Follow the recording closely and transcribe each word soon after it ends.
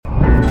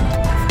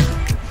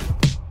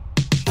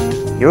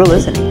You're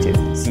listening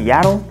to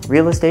Seattle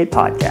Real Estate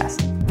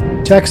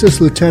Podcast. Texas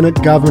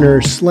Lieutenant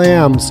Governor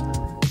slams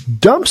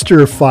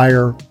dumpster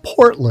fire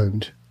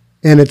Portland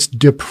and its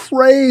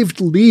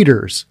depraved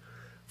leaders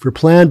for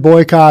planned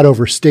boycott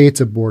over state's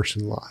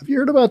abortion law. Have you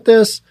heard about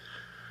this?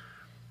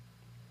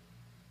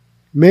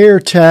 Mayor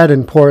Ted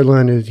in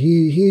Portland,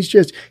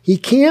 he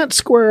can't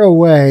square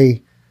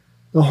away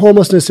the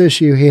homelessness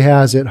issue he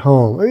has at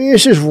home. I mean,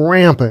 it's just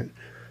rampant.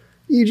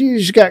 You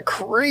just got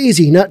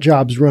crazy nut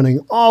jobs running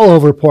all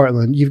over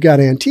Portland. You've got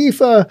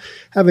Antifa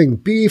having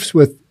beefs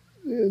with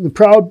the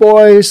Proud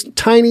Boys.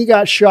 Tiny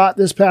got shot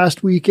this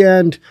past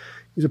weekend.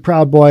 He's a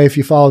Proud Boy if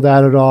you follow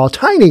that at all.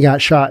 Tiny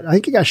got shot. I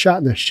think he got shot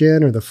in the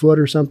shin or the foot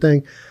or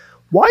something.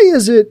 Why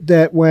is it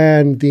that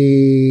when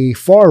the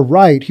far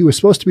right, who was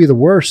supposed to be the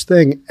worst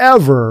thing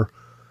ever,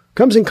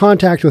 comes in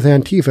contact with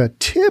Antifa,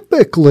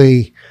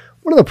 typically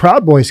one of the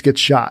Proud Boys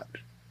gets shot?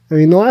 I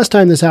mean, the last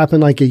time this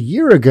happened like a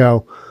year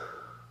ago,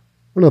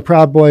 one of the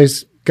Proud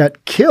Boys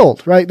got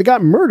killed, right? They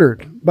got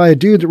murdered by a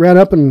dude that ran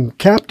up and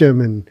capped him,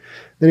 and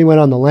then he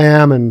went on the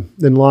lam, and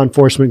then law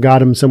enforcement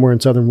got him somewhere in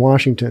southern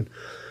Washington.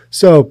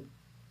 So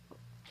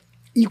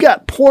you've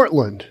got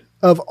Portland,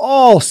 of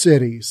all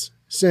cities,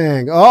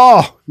 saying,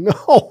 oh,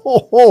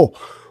 no,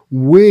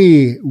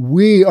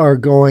 we are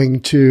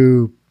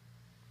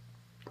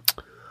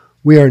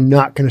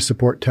not going to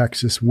support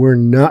Texas. We're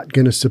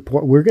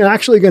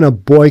actually going to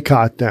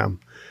boycott them.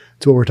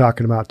 That's what we're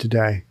talking about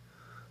today.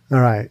 All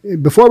right.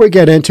 Before we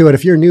get into it,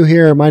 if you're new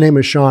here, my name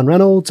is Sean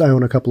Reynolds. I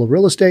own a couple of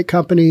real estate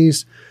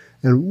companies.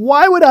 And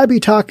why would I be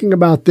talking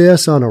about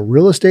this on a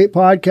real estate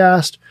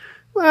podcast?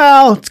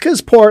 Well, it's because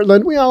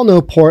Portland, we all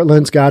know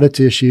Portland's got its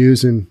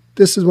issues, and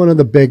this is one of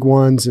the big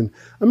ones. And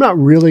I'm not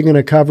really going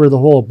to cover the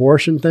whole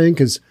abortion thing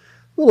because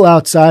a little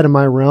outside of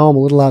my realm, a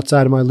little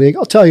outside of my league.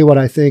 I'll tell you what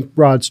I think,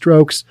 broad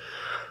strokes.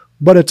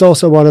 But it's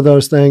also one of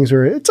those things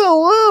where it's a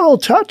little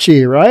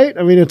touchy, right?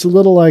 I mean, it's a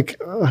little like,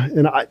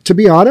 to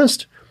be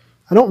honest,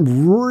 I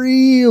don't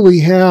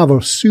really have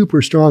a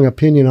super strong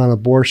opinion on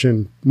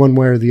abortion one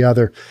way or the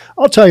other.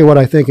 I'll tell you what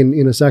I think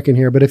in a second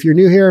here. But if you're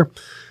new here,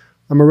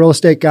 I'm a real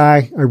estate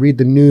guy. I read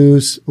the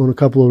news, own a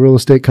couple of real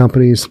estate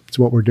companies. It's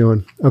what we're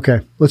doing.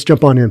 Okay, let's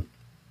jump on in.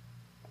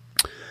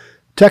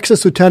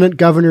 Texas Lieutenant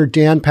Governor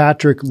Dan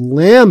Patrick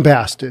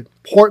lambasted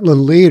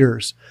Portland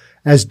leaders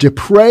as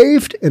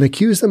depraved and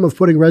accused them of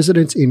putting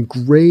residents in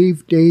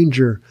grave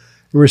danger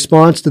in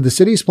response to the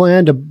city's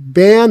plan to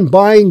ban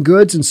buying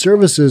goods and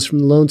services from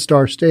the Lone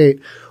Star State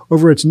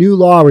over its new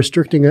law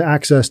restricting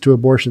access to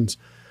abortions.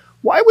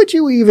 Why would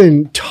you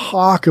even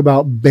talk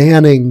about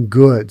banning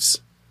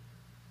goods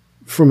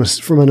from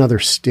another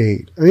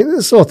state? I mean,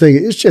 this whole thing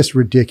is just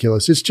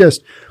ridiculous. It's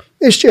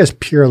just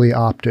purely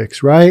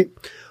optics, right?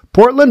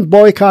 Portland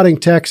boycotting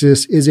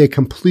Texas is a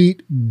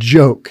complete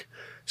joke,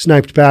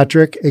 sniped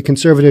Patrick, a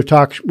conservative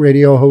talk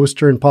radio host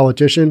turned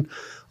politician,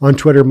 on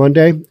Twitter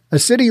Monday. A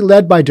city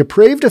led by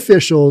depraved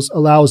officials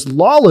allows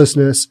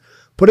lawlessness,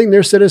 putting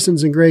their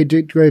citizens in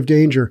grave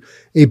danger.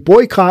 A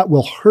boycott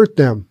will hurt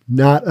them,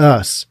 not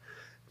us.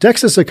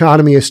 Texas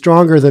economy is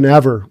stronger than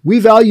ever.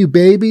 We value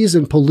babies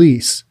and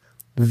police.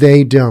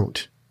 They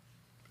don't.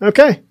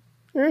 Okay.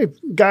 All right.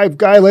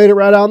 Guy laid it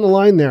right out on the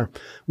line there.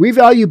 We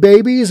value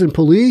babies and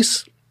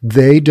police.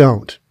 They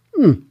don't.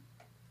 The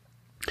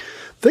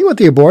thing with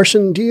the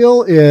abortion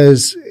deal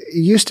is it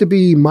used to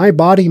be my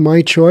body,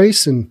 my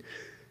choice, and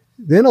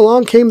then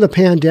along came the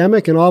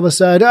pandemic, and all of a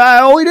sudden,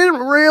 we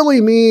didn't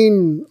really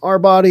mean our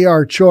body,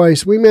 our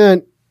choice. We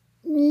meant,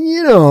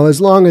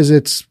 as long as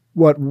it's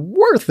what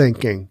we're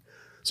thinking.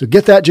 So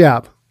get that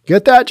jab.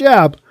 Get that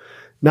jab.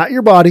 Not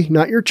your body,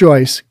 not your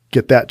choice.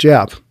 Get that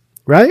jab,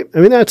 right? I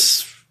mean,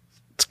 it's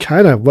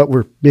kind of what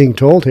we're being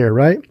told here,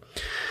 right?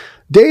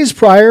 Days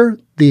prior,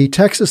 the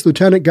Texas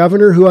Lieutenant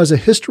Governor, who has a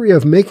history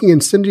of making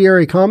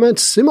incendiary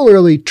comments,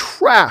 similarly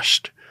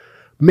trashed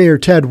Mayor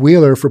Ted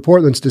Wheeler for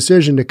Portland's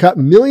decision to cut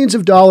millions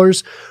of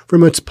dollars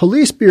from its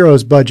police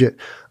bureau's budget.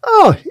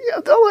 Oh,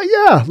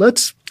 yeah.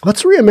 Let's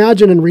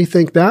reimagine and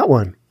rethink that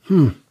one.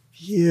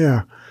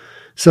 Yeah.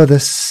 So the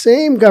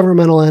same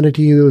governmental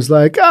entity that was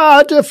like,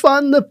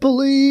 defund the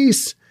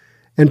police,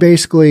 and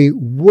basically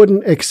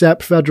wouldn't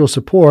accept federal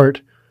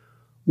support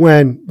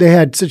when they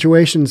had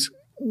situations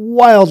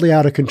wildly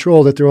out of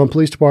control that their own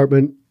police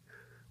department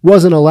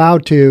wasn't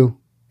allowed to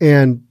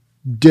and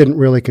didn't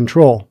really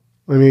control.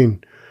 I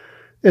mean,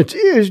 it's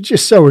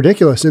just so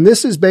ridiculous. And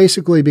this is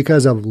basically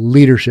because of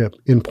leadership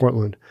in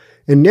Portland.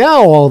 And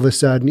now all of a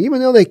sudden,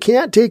 even though they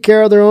can't take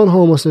care of their own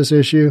homelessness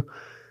issue,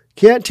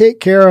 can't take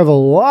care of a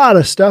lot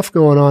of stuff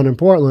going on in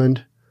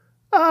Portland,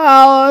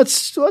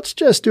 let's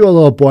just do a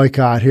little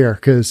boycott here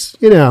because,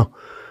 we've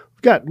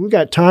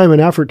got time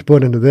and effort to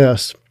put into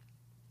this.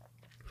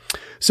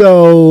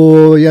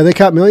 So, yeah, they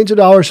cut millions of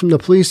dollars from the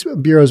police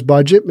bureau's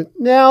budget, but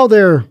now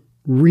they're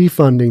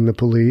refunding the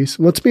police.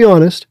 Let's be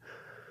honest.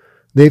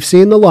 They've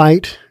seen the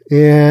light,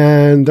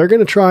 and they're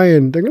going to try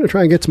and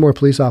get some more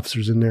police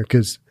officers in there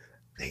because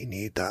they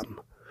need them.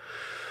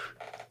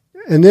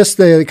 And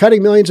the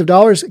cutting millions of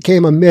dollars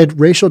came amid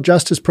racial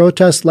justice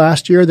protests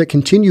last year that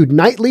continued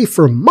nightly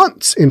for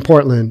months in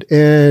Portland.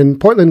 And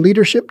Portland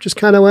leadership just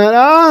kind of went,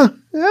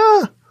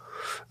 yeah,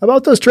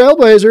 about those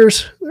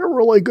Trailblazers. They're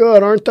really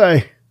good, aren't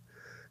they?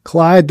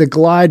 Clyde the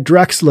Glide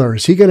Drexler.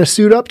 Is he going to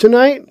suit up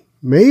tonight?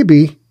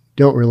 Maybe.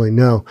 Don't really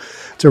know.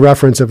 It's a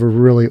reference of a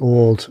really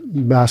old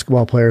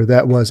basketball player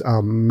that was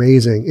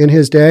amazing. In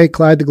his day,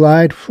 Clyde the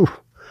Glide,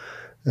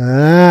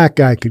 that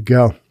guy could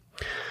go.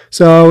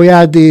 So we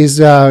had these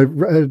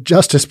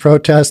justice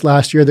protests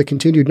last year that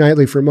continued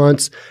nightly for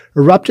months,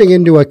 erupting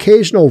into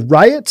occasional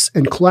riots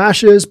and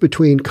clashes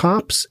between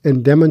cops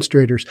and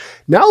demonstrators.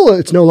 Now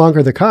it's no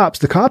longer the cops.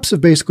 The cops have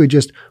basically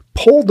just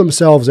pulled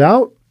themselves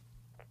out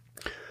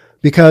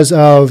because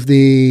of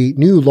the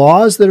new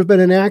laws that have been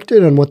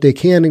enacted on what they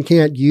can and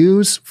can't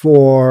use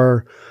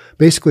for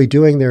basically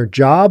doing their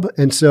job.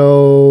 And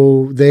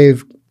so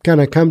they've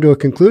kind of come to a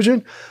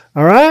conclusion.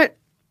 All right,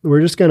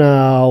 we're just going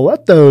to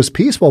let those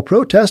peaceful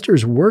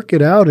protesters work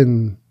it out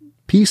in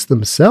peace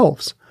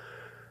themselves.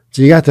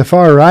 So you got the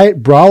far right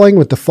brawling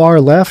with the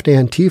far left,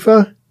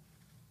 Antifa.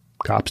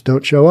 Cops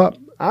don't show up.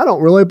 I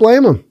don't really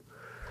blame them.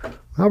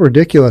 How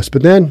ridiculous.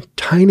 But then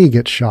Tiny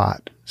gets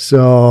shot.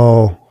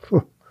 So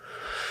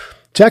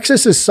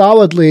Texas is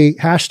solidly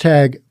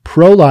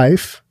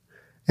 #pro-life,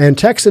 and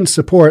Texans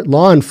support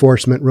law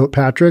enforcement, wrote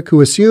Patrick,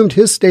 who assumed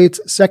his state's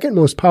second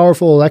most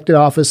powerful elected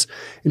office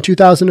in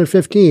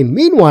 2015.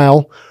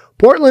 Meanwhile,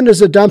 Portland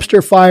is a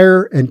dumpster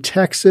fire and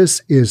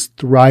Texas is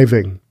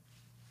thriving.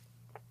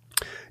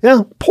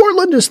 Yeah,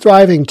 Portland is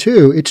thriving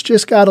too. It's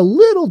just got a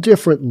little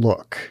different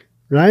look,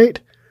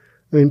 right?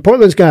 I mean,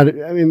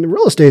 the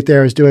real estate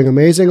there is doing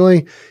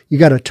amazingly. You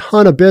got a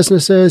ton of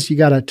businesses. You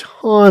got a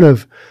ton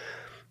of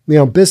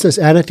business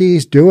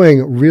entities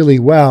doing really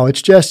well.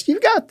 It's just,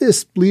 you've got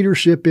this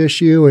leadership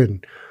issue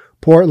in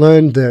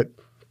Portland that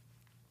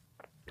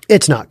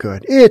it's not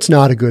good. It's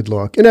not a good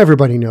look, and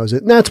everybody knows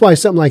it. And that's why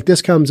something like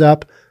this comes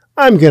up.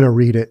 I'm going to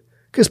read it.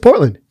 Because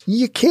Portland,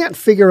 you can't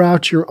figure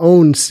out your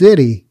own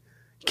city.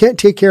 You can't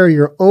take care of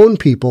your own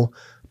people.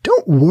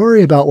 Don't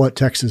worry about what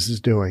Texas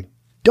is doing.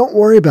 Don't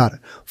worry about it.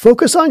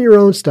 Focus on your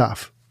own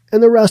stuff,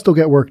 and the rest will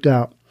get worked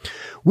out.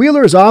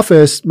 Wheeler's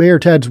office, Mayor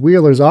Ted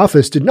Wheeler's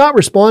office, did not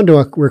respond to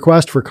a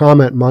request for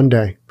comment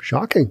Monday.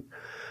 Shocking.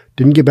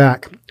 Didn't get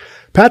back.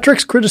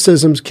 Patrick's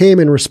criticisms came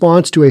in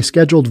response to a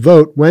scheduled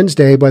vote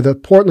Wednesday by the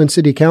Portland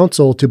City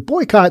Council to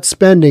boycott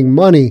spending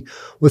money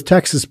with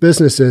Texas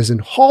businesses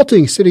and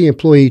halting city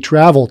employee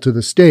travel to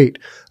the state.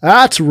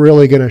 That's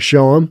really going to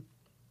show them.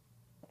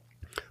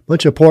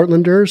 Bunch of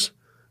Portlanders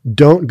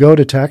don't go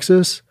to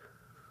Texas.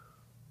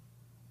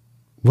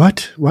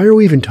 What? Why are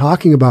we even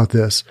talking about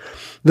this?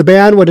 The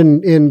ban would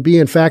be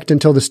in effect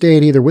until the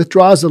state either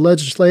withdraws the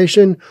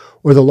legislation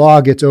or the law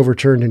gets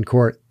overturned in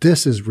court.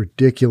 This is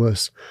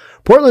ridiculous.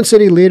 Portland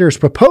city leaders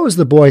proposed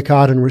the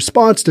boycott in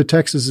response to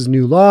Texas's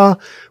new law,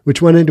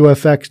 which went into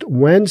effect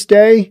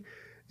Wednesday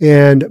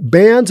and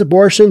bans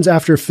abortions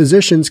after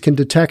physicians can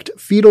detect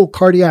fetal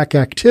cardiac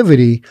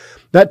activity.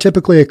 That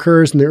typically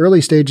occurs in the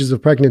early stages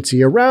of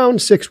pregnancy,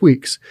 around 6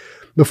 weeks,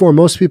 before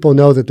most people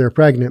know that they're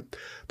pregnant.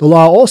 The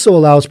law also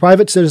allows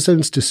private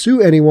citizens to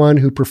sue anyone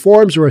who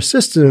performs or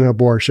assists in an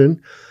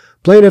abortion.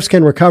 Plaintiffs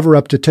can recover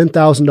up to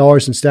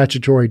 $10,000 in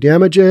statutory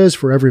damages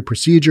for every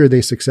procedure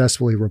they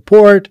successfully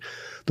report.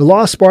 The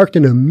law sparked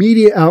an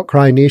immediate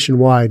outcry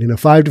nationwide. In a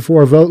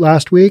 5-4 vote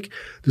last week,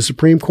 the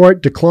Supreme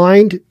Court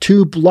declined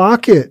to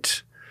block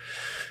it.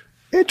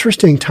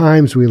 Interesting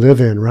times we live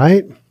in,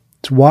 right?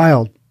 It's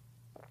wild.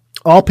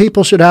 All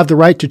people should have the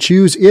right to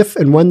choose if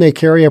and when they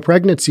carry a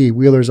pregnancy,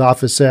 Wheeler's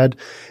office said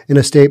in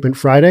a statement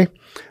Friday.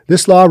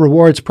 This law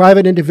rewards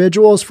private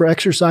individuals for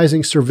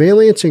exercising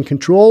surveillance and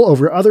control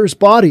over others'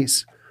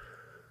 bodies.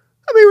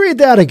 Let me read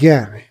that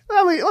again.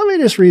 Let me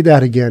just read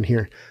that again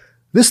here.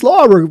 This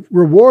law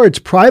rewards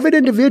private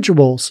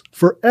individuals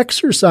for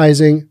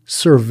exercising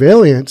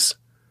surveillance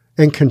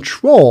and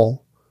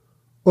control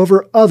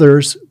over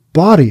others'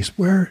 bodies.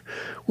 Where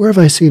have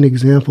I seen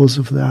examples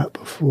of that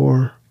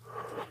before?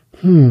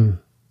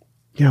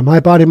 Yeah, my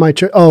body, my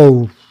choice.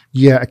 Oh,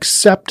 yeah,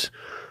 except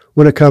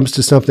when it comes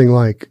to something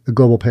like a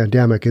global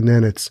pandemic, and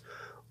then it's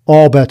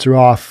all bets are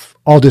off.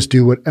 I'll just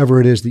do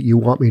whatever it is that you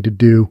want me to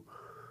do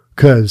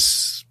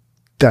because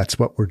that's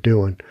what we're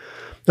doing.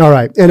 All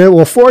right, and it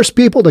will force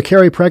people to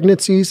carry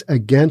pregnancies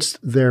against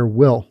their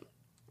will.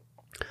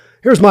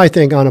 Here's my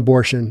thing on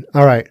abortion.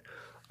 All right,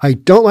 I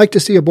don't like to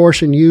see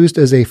abortion used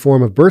as a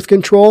form of birth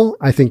control.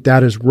 I think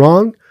that is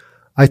wrong.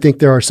 I think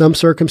there are some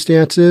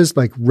circumstances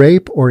like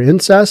rape or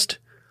incest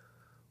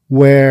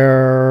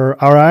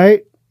where, all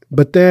right,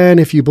 but then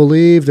if you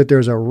believe that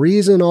there's a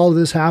reason all of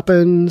this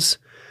happens,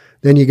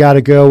 then you got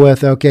to go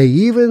with, okay,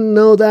 even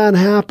though that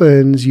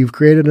happens, you've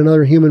created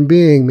another human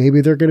being. Maybe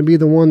they're going to be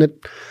the one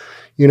that,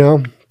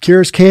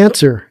 cures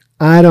cancer.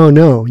 I don't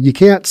know. You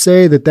can't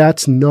say that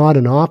that's not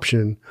an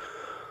option,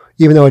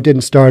 even though it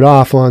didn't start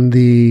off on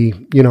the,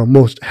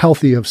 most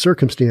healthy of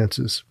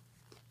circumstances.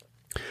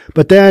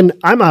 But then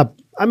I'm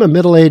I'm a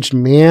middle-aged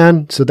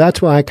man, so that's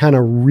why I kind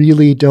of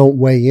really don't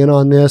weigh in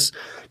on this,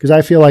 because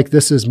I feel like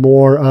this is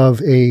more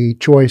of a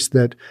choice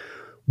that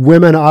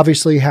women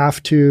obviously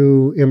have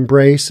to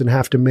embrace and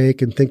have to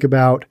make and think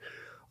about.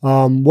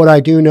 What I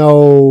do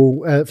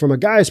know from a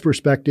guy's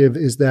perspective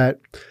is that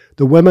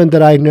the women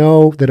that I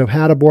know that have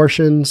had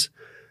abortions,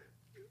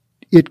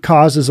 it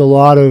causes a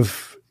lot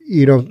of,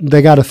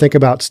 they got to think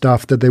about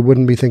stuff that they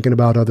wouldn't be thinking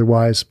about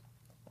otherwise.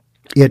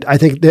 I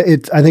think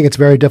it's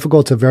very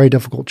difficult. It's a very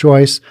difficult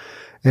choice,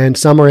 and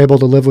some are able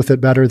to live with it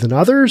better than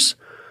others.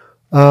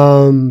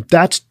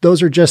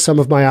 Those are just some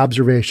of my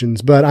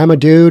observations, but I'm a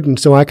dude. And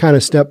so I kind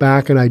of step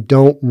back and I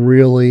don't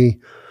really,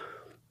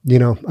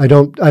 I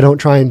don't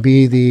try and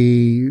be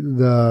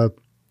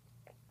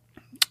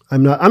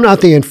I'm not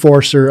the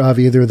enforcer of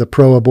either the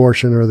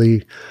pro-abortion or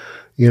the,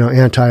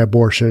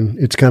 anti-abortion.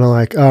 It's kind of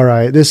like, all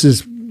right, this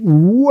is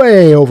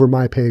way over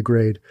my pay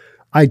grade.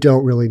 I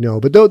don't really know,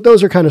 but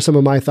those are kind of some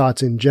of my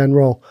thoughts in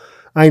general.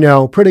 I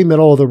know, pretty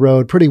middle of the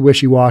road, pretty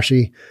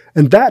wishy-washy.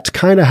 And that's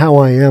kind of how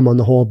I am on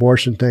the whole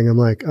abortion thing. I'm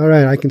like, all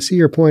right, I can see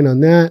your point on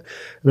that,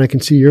 and I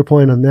can see your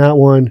point on that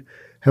one.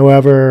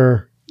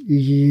 However,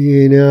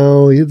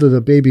 either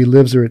the baby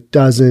lives or it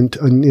doesn't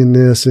in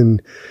this.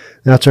 And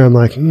that's where I'm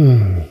like,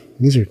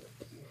 these are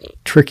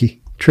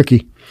tricky.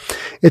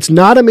 It's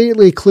not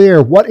immediately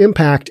clear what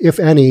impact, if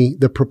any,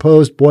 the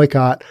proposed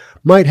boycott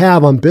might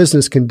have on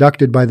business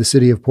conducted by the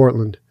city of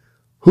Portland.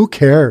 Who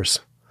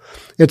cares?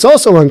 It's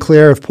also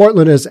unclear if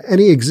Portland has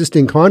any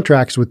existing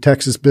contracts with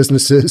Texas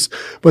businesses,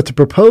 but the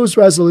proposed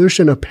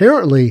resolution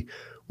apparently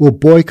will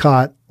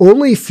boycott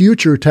only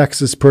future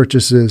Texas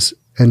purchases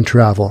and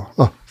travel.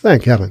 Oh,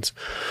 thank heavens.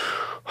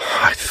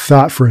 I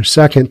thought for a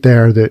second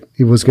there that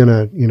it was going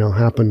to,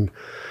 happen.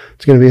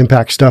 It's going to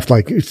impact stuff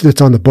like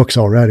it's on the books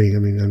already. I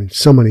mean,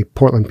 so many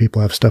Portland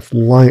people have stuff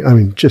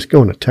just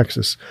going to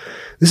Texas.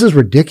 This is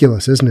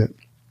ridiculous, isn't it?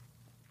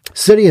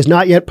 City has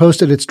not yet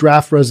posted its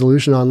draft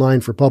resolution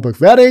online for public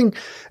vetting,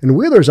 and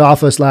Wheeler's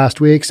office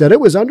last week said it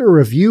was under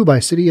review by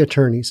city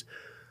attorneys.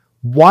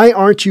 Why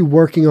aren't you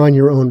working on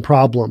your own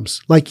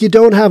problems? Like, you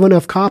don't have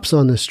enough cops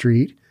on the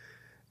street,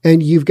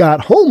 and you've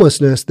got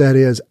homelessness that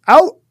is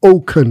out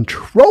of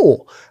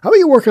control. How about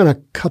you work on a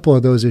couple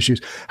of those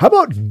issues? How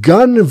about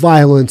gun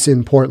violence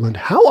in Portland?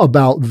 How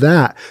about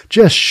that?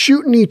 Just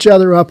shooting each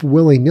other up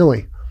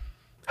willy-nilly.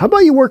 How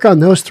about you work on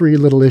those three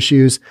little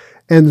issues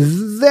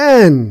and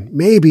then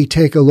maybe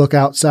take a look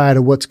outside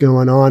of what's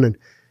going on, and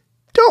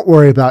don't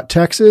worry about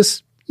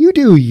Texas. You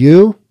do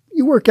you.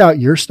 You work out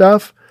your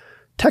stuff.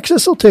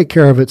 Texas will take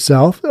care of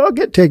itself. It'll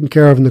get taken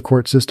care of in the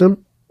court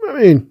system. I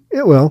mean,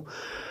 it will.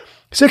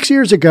 6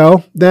 years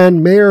ago,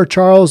 then Mayor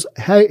Charles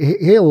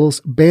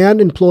Hales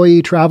banned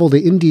employee travel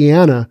to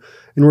Indiana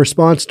in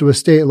response to a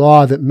state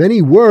law that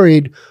many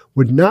worried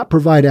would not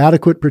provide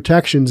adequate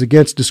protections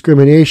against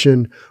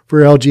discrimination for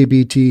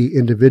LGBT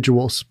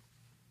individuals.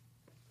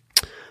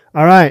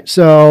 All right,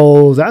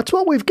 so that's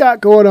what we've got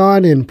going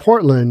on in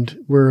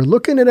Portland. We're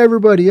looking at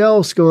everybody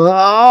else going,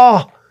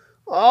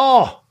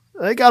 oh,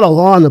 they got a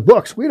law in the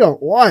books we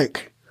don't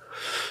like.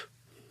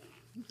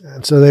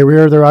 And so they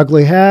rear their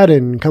ugly head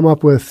and come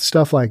up with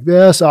stuff like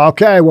this.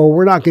 Okay, well,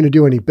 we're not going to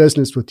do any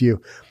business with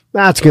you.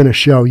 That's going to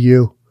show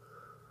you.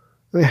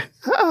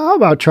 How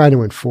about trying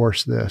to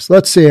enforce this?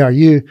 Let's see. Are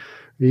you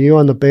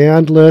on the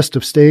banned list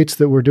of states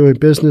that we're doing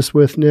business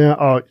with now?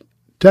 Oh,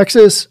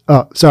 Texas?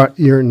 Oh, sorry.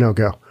 You're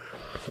no-go.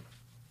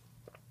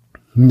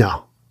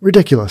 No.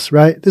 Ridiculous,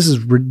 right? This is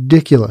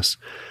ridiculous.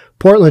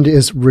 Portland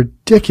is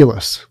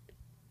ridiculous.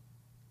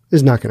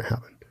 It's not going to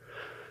happen.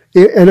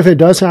 And if it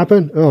does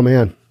happen, oh,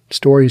 man,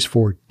 stories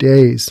for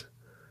days,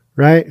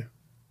 right?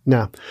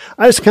 No.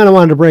 I just kind of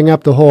wanted to bring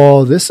up the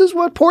whole, this is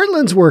what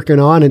Portland's working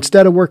on.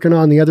 Instead of working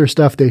on the other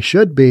stuff they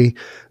should be,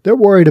 they're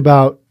worried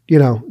about,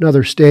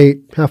 another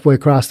state halfway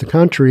across the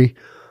country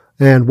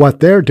and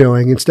what they're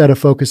doing instead of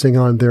focusing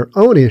on their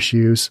own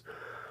issues.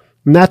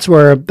 And that's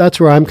where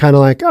I'm kind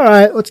of like, all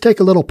right, let's take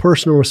a little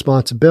personal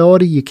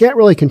responsibility. You can't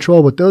really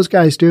control what those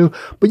guys do,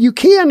 but you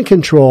can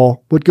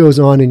control what goes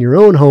on in your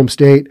own home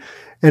state.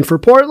 And for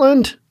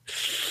Portland,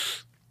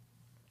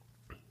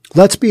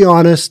 let's be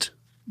honest,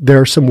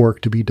 there's some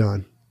work to be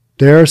done.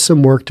 There's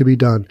some work to be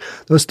done.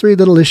 Those three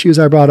little issues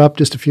I brought up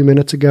just a few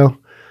minutes ago,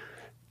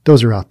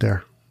 those are out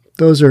there.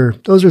 Those are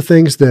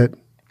things that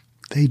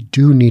they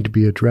do need to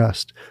be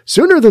addressed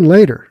sooner than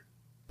later,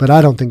 but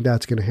I don't think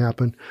that's going to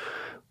happen.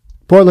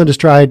 Portland has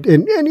tried,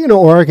 and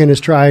Oregon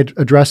has tried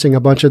addressing a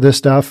bunch of this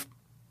stuff.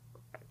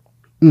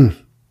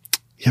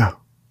 Yeah,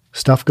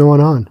 stuff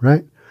going on,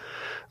 right?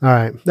 All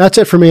right, that's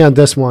it for me on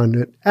this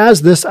one.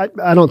 As this, I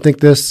don't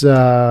think this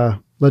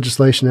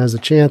legislation has a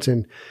chance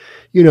in,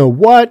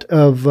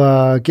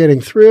 of getting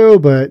through,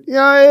 but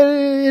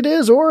yeah, it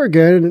is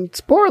Oregon and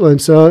it's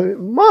Portland, so it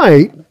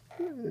might.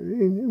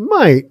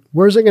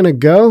 Where's it going to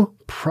go?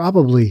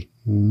 Probably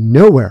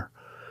nowhere.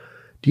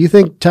 Do you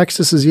think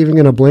Texas is even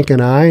going to blink an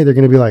eye? They're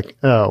going to be like,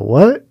 oh,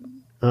 what?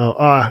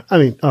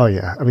 Oh,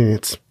 yeah. I mean,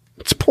 it's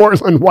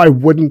Portland. Why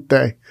wouldn't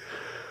they?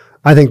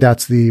 I think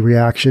that's the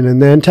reaction.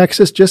 And then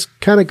Texas just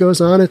kind of goes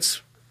on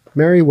its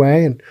merry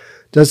way and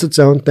does its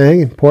own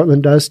thing, and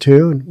Portland does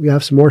too. And we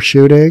have some more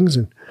shootings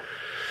and,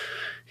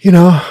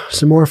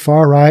 some more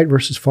far right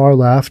versus far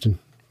left and,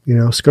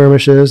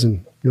 skirmishes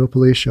and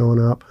police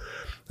showing up.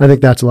 I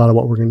think that's a lot of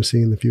what we're going to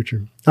see in the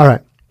future. All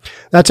right.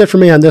 That's it for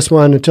me on this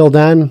one. Until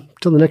then,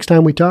 until the next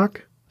time we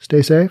talk,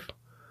 stay safe.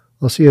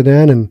 I'll see you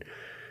then. And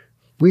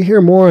we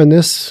hear more on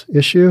this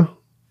issue,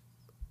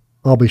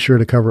 I'll be sure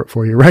to cover it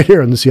for you right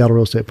here on the Seattle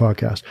Real Estate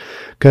Podcast.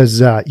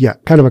 Because,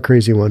 kind of a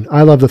crazy one.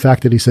 I love the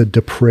fact that he said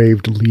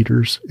depraved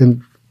leaders.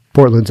 And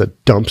Portland's a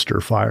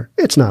dumpster fire.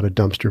 It's not a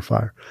dumpster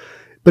fire,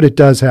 but it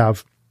does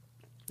have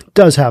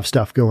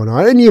stuff going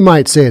on. And you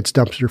might say it's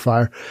dumpster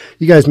fire.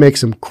 You guys make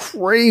some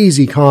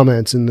crazy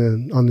comments on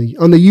the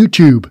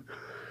YouTube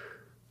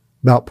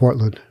about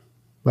Portland.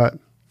 But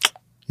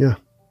yeah,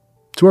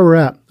 it's where we're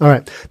at. All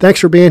right.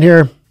 Thanks for being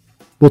here.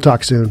 We'll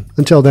talk soon.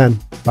 Until then,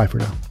 bye for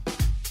now.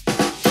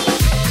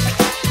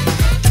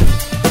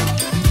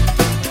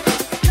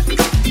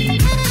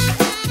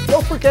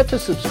 Don't forget to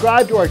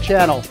subscribe to our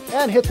channel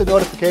and hit the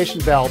notification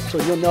bell so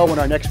you'll know when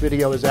our next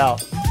video is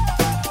out.